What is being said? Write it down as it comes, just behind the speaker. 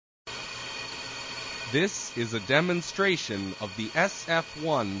This is a demonstration of the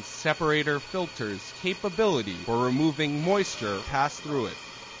SF1 separator filter's capability for removing moisture passed through it.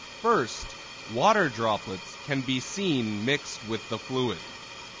 First, water droplets can be seen mixed with the fluid.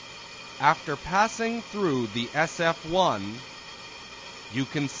 After passing through the SF1, you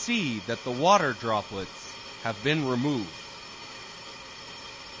can see that the water droplets have been removed.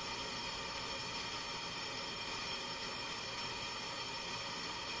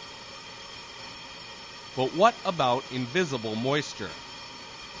 But what about invisible moisture?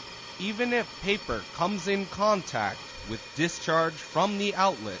 Even if paper comes in contact with discharge from the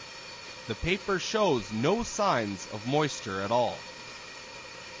outlet, the paper shows no signs of moisture at all.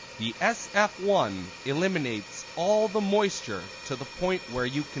 The SF1 eliminates all the moisture to the point where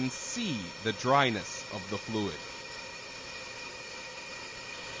you can see the dryness of the fluid.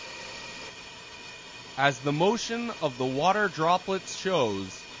 As the motion of the water droplets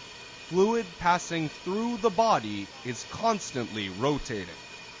shows, fluid passing through the body is constantly rotating.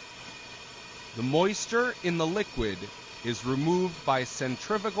 The moisture in the liquid is removed by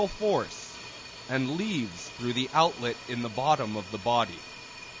centrifugal force and leaves through the outlet in the bottom of the body.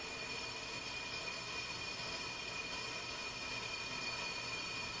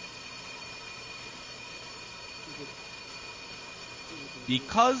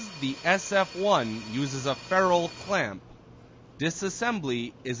 Because the SF1 uses a ferrule clamp,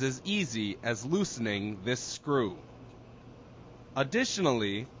 disassembly is as easy as loosening this screw.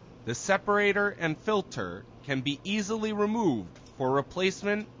 Additionally, the separator and filter can be easily removed for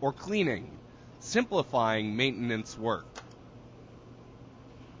replacement or cleaning, simplifying maintenance work.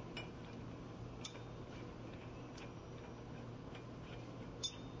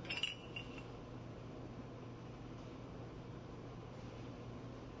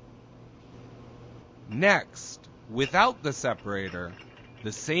 Next, without the separator,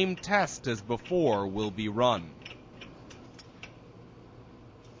 the same test as before will be run.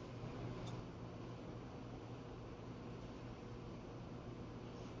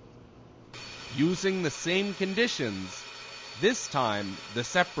 Using the same conditions, this time the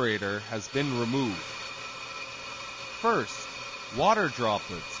separator has been removed. First, water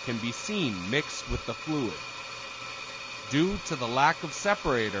droplets can be seen mixed with the fluid. Due to the lack of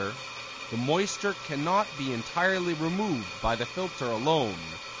separator, the moisture cannot be entirely removed by the filter alone,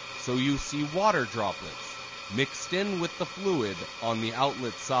 so you see water droplets mixed in with the fluid on the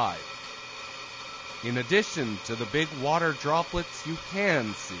outlet side. In addition to the big water droplets you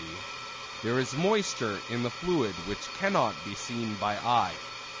can see, there is moisture in the fluid which cannot be seen by eye.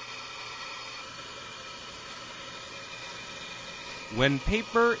 When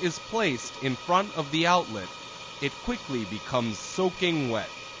paper is placed in front of the outlet, it quickly becomes soaking wet.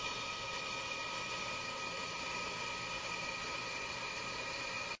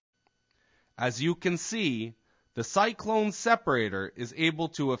 As you can see, the cyclone separator is able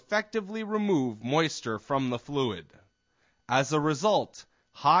to effectively remove moisture from the fluid. As a result,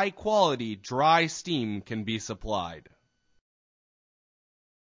 high-quality dry steam can be supplied.